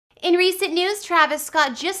In recent news, Travis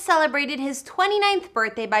Scott just celebrated his 29th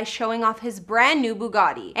birthday by showing off his brand new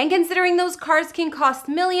Bugatti. And considering those cars can cost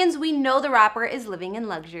millions, we know the rapper is living in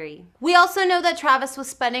luxury. We also know that Travis was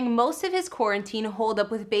spending most of his quarantine holed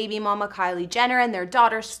up with baby mama Kylie Jenner and their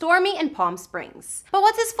daughter Stormi in Palm Springs. But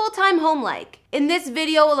what's his full-time home like? In this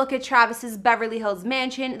video, we'll look at Travis's Beverly Hills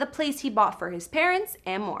mansion, the place he bought for his parents,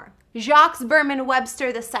 and more. Jacques Berman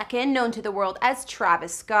Webster II, known to the world as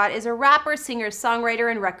Travis Scott, is a rapper, singer, songwriter,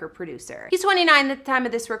 and record producer. He's 29 at the time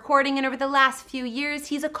of this recording, and over the last few years,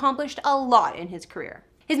 he's accomplished a lot in his career.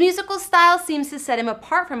 His musical style seems to set him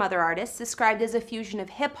apart from other artists, described as a fusion of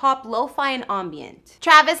hip-hop, lo-fi, and ambient.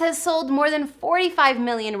 Travis has sold more than 45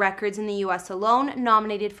 million records in the US alone,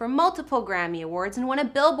 nominated for multiple Grammy Awards, and won a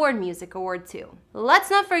Billboard Music Award too. Let's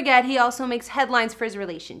not forget he also makes headlines for his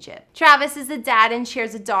relationship. Travis is a dad and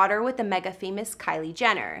shares a daughter with the mega-famous Kylie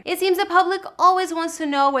Jenner. It seems the public always wants to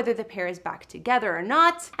know whether the pair is back together or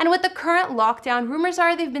not, and with the current lockdown, rumors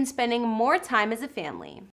are they've been spending more time as a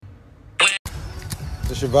family.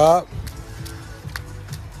 This your vibe?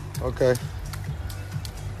 Okay.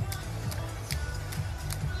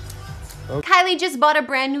 Kylie just bought a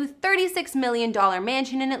brand new $36 million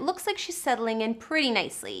mansion and it looks like she's settling in pretty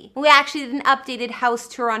nicely. We actually did an updated house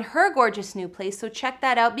tour on her gorgeous new place, so check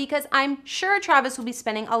that out because I'm sure Travis will be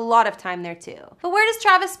spending a lot of time there too. But where does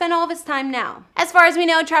Travis spend all of his time now? As far as we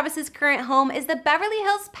know, Travis's current home is the Beverly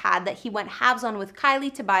Hills pad that he went halves on with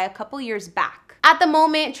Kylie to buy a couple years back. At the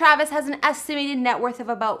moment, Travis has an estimated net worth of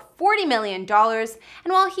about $40 million, and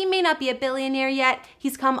while he may not be a billionaire yet,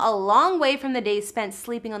 he's come a long way from the days spent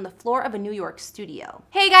sleeping on the floor of a New York studio.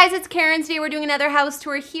 Hey guys, it's Karen. Today we're doing another house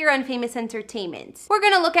tour here on Famous Entertainment. We're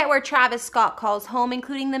gonna look at where Travis Scott calls home,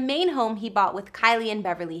 including the main home he bought with Kylie in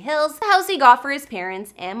Beverly Hills, the house he got for his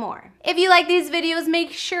parents, and more. If you like these videos,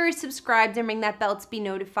 make sure you're subscribed and ring that bell to be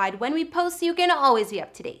notified when we post so you can always be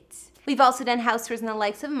up to date. We've also done house tours in the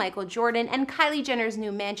likes of Michael Jordan and Kylie Jenner's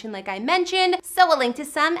new mansion like I mentioned, so we'll link to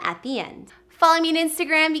some at the end. Follow me on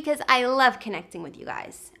Instagram because I love connecting with you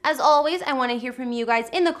guys. As always, I want to hear from you guys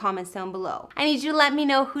in the comments down below. I need you to let me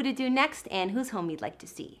know who to do next and whose home you'd like to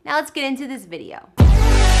see. Now let's get into this video.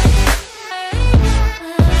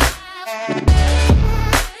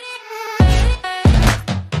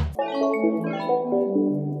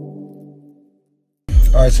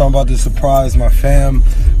 Alright, so I'm about to surprise my fam.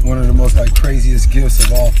 One of the most craziest gifts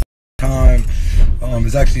of all time.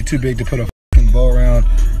 It's actually too big to put a bow around,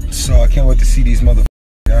 so I can't wait to see these motherfuckers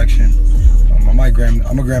in action. I'm gonna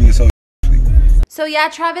gram this. So yeah,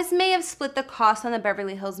 Travis may have split the cost on the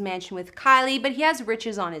Beverly Hills mansion with Kylie, but he has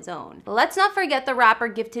riches on his own. Let's not forget the rapper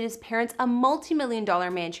gifted his parents a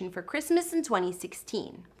multi-million-dollar mansion for Christmas in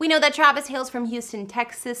 2016. We know that Travis hails from Houston,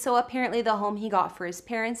 Texas, so apparently the home he got for his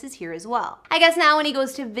parents is here as well. I guess now when he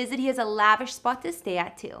goes to visit, he has a lavish spot to stay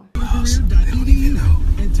at too. Career.edu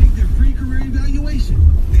and take their free career evaluation.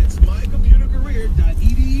 That's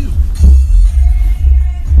mycomputercareer.edu.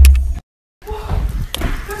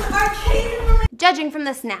 Judging from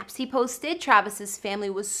the snaps he posted, Travis's family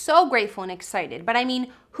was so grateful and excited, but I mean,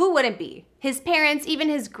 who wouldn't be? His parents, even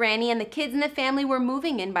his granny, and the kids in the family were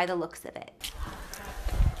moving in by the looks of it.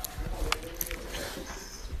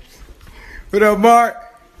 What up, Mark?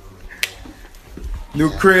 New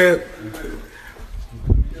crib.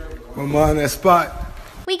 I'm on that spot.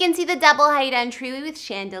 We can see the double height entry with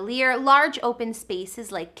chandelier, large open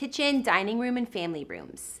spaces like kitchen, dining room, and family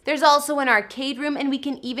rooms. There's also an arcade room, and we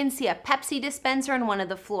can even see a Pepsi dispenser on one of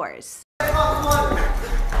the floors. I'm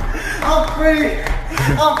free!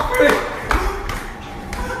 I'm free!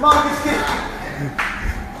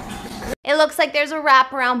 It looks like there's a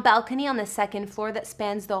wraparound balcony on the second floor that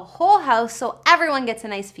spans the whole house so everyone gets a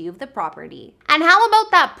nice view of the property. And how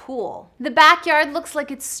about that pool? The backyard looks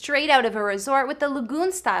like it's straight out of a resort with a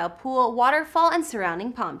lagoon-style pool, waterfall, and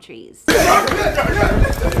surrounding palm trees.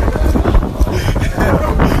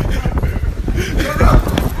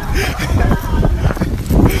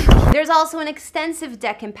 There's also an extensive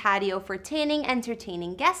deck and patio for tanning,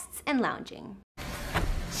 entertaining guests, and lounging.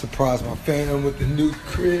 Surprise my fam with the new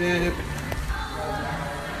crib.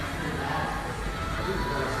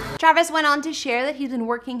 Travis went on to share that he's been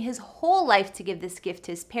working his whole life to give this gift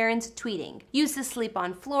to his parents, tweeting, "Used to sleep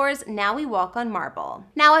on floors, now we walk on marble."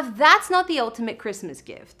 Now, if that's not the ultimate Christmas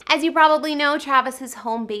gift. As you probably know, Travis's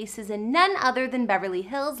home base is in none other than Beverly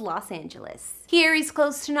Hills, Los Angeles. Here, he's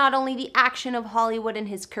close to not only the action of Hollywood in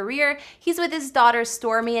his career, he's with his daughter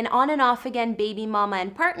Stormi and on and off again baby mama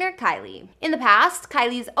and partner Kylie. In the past,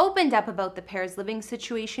 Kylie's opened up about the pair's living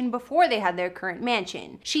situation before they had their current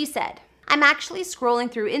mansion. She said, I'm actually scrolling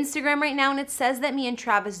through Instagram right now and it says that me and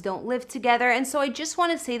Travis don't live together, and so I just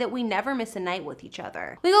want to say that we never miss a night with each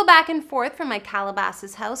other. We go back and forth from my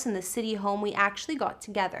Calabasas house and the city home we actually got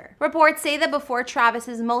together. Reports say that before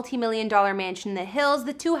Travis's multi-million-dollar mansion in the hills,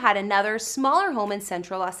 the two had another, smaller home in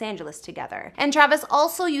central Los Angeles together. And Travis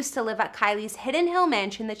also used to live at Kylie's Hidden Hill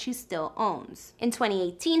mansion that she still owns. In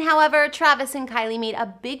 2018, however, Travis and Kylie made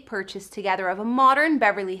a big purchase together of a modern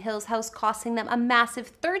Beverly Hills house costing them a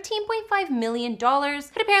massive $13.5 million,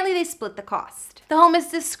 but apparently they split the cost. The home is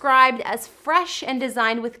described as fresh and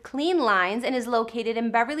designed with clean lines and is located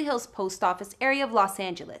in Beverly Hills Post Office area of Los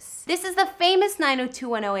Angeles. This is the famous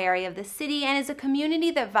 90210 area of the city and is a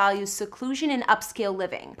community that values seclusion and upscale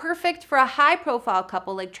living, perfect for a high-profile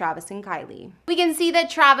couple like Travis and Kylie. We can see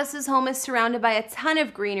that Travis's home is surrounded by a ton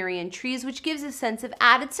of greenery and trees, which gives a sense of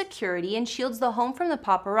added security and shields the home from the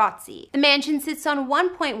paparazzi. The mansion sits on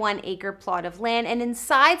 1.1 acre plot of land and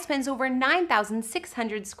inside spans over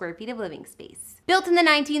 9,600 square feet of living space. Built in the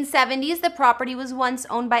 1970s, the property was once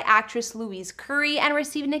owned by actress Louise Curry and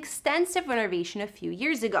received an extensive renovation a few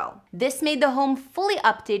years ago. This made the home fully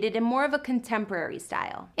updated in more of a contemporary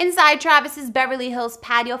style. Inside Travis's Beverly Hills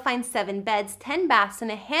patio finds 7 beds, 10 baths,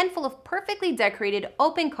 and a handful of perfectly decorated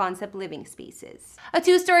open-concept living spaces. A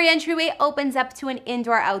 2-story entryway opens up to an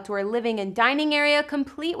indoor-outdoor living and dining area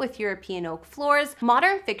complete with European oak floors,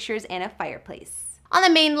 modern fixtures, and a fireplace. On the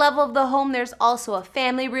main level of the home, there's also a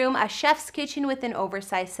family room, a chef's kitchen with an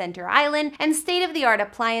oversized center island, and state-of-the-art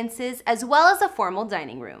appliances, as well as a formal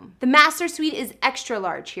dining room. The master suite is extra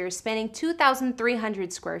large here, spanning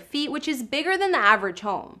 2,300 square feet, which is bigger than the average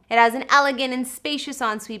home. It has an elegant and spacious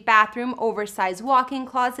ensuite bathroom, oversized walk-in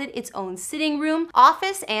closet, its own sitting room,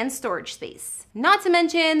 office, and storage space. Not to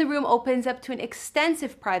mention, the room opens up to an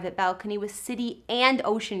extensive private balcony with city and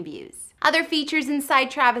ocean views. Other features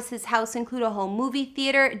inside Travis's house include a home movie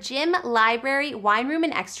theater, gym, library, wine room,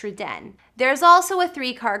 and extra den. There's also a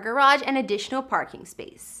 3-car garage and additional parking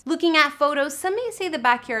space. Looking at photos, some may say the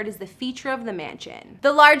backyard is the feature of the mansion.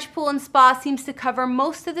 The large pool and spa seems to cover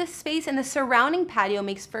most of this space, and the surrounding patio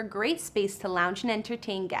makes for a great space to lounge and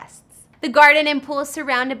entertain guests. The garden and pool is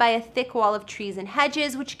surrounded by a thick wall of trees and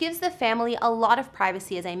hedges, which gives the family a lot of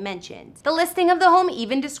privacy, as I mentioned. The listing of the home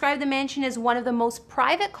even described the mansion as one of the most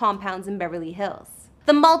private compounds in Beverly Hills.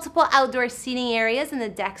 The multiple outdoor seating areas and the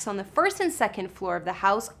decks on the 1st and 2nd floor of the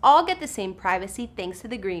house all get the same privacy thanks to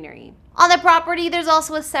the greenery. On the property, there's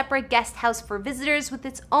also a separate guest house for visitors with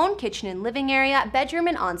its own kitchen and living area, bedroom,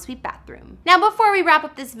 and ensuite bathroom. Now, before we wrap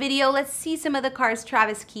up this video, let's see some of the cars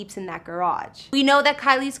Travis keeps in that garage. We know that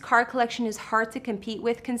Kylie's car collection is hard to compete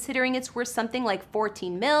with, considering it's worth something like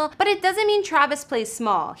 14 mil, but it doesn't mean Travis plays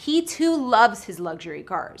small. He too loves his luxury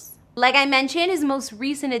cars. Like I mentioned, his most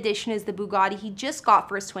recent addition is the Bugatti he just got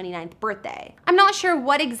for his 29th birthday. I'm not sure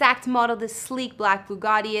what exact model this sleek black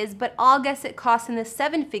Bugatti is, but I'll guess it costs in the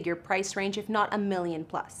 7-figure price range, if not $1 million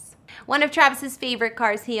plus. One of Travis's favorite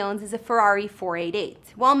cars he owns is a Ferrari 488.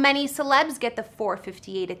 While many celebs get the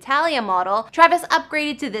 458 Italia model, Travis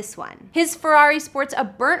upgraded to this one. His Ferrari sports a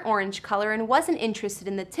burnt orange color and wasn't interested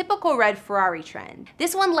in the typical red Ferrari trend.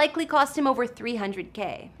 This one likely cost him over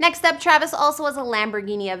 $300K. Next up, Travis also has a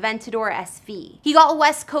Lamborghini Aventador SV. He got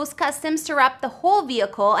West Coast Customs to wrap the whole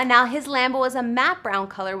vehicle, and now his Lambo is a matte brown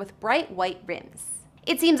color with bright white rims.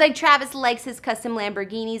 It seems like Travis likes his custom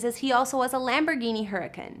Lamborghinis, as he also has a Lamborghini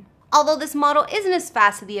Huracan. Although this model isn't as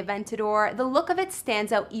fast as the Aventador, the look of it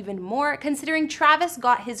stands out even more, considering Travis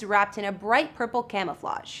got his wrapped in a bright purple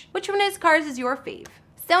camouflage. Which one of his cars is your fave?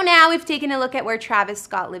 So now we've taken a look at where Travis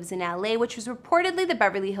Scott lives in LA, which was reportedly the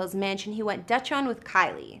Beverly Hills mansion he went Dutch on with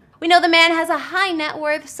Kylie. We know the man has a high net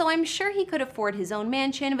worth, so I'm sure he could afford his own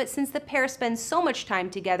mansion, but since the pair spend so much time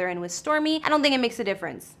together and with Stormi, I don't think it makes a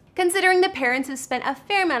difference. Considering the parents have spent a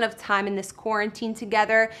fair amount of time in this quarantine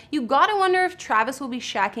together, you gotta wonder if Travis will be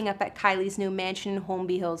shacking up at Kylie's new mansion in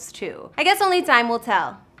Holmby Hills too. I guess only time will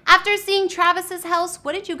tell. After seeing Travis's house,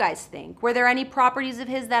 what did you guys think? Were there any properties of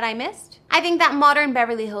his that I missed? I think that modern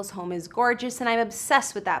Beverly Hills home is gorgeous and I'm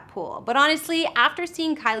obsessed with that pool. But honestly, after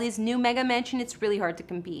seeing Kylie's new mega mansion, it's really hard to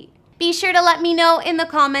compete. Be sure to let me know in the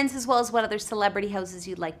comments as well as what other celebrity houses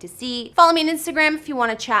you'd like to see. Follow me on Instagram if you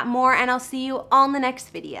want to chat more, and I'll see you all in the next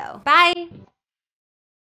video. Bye!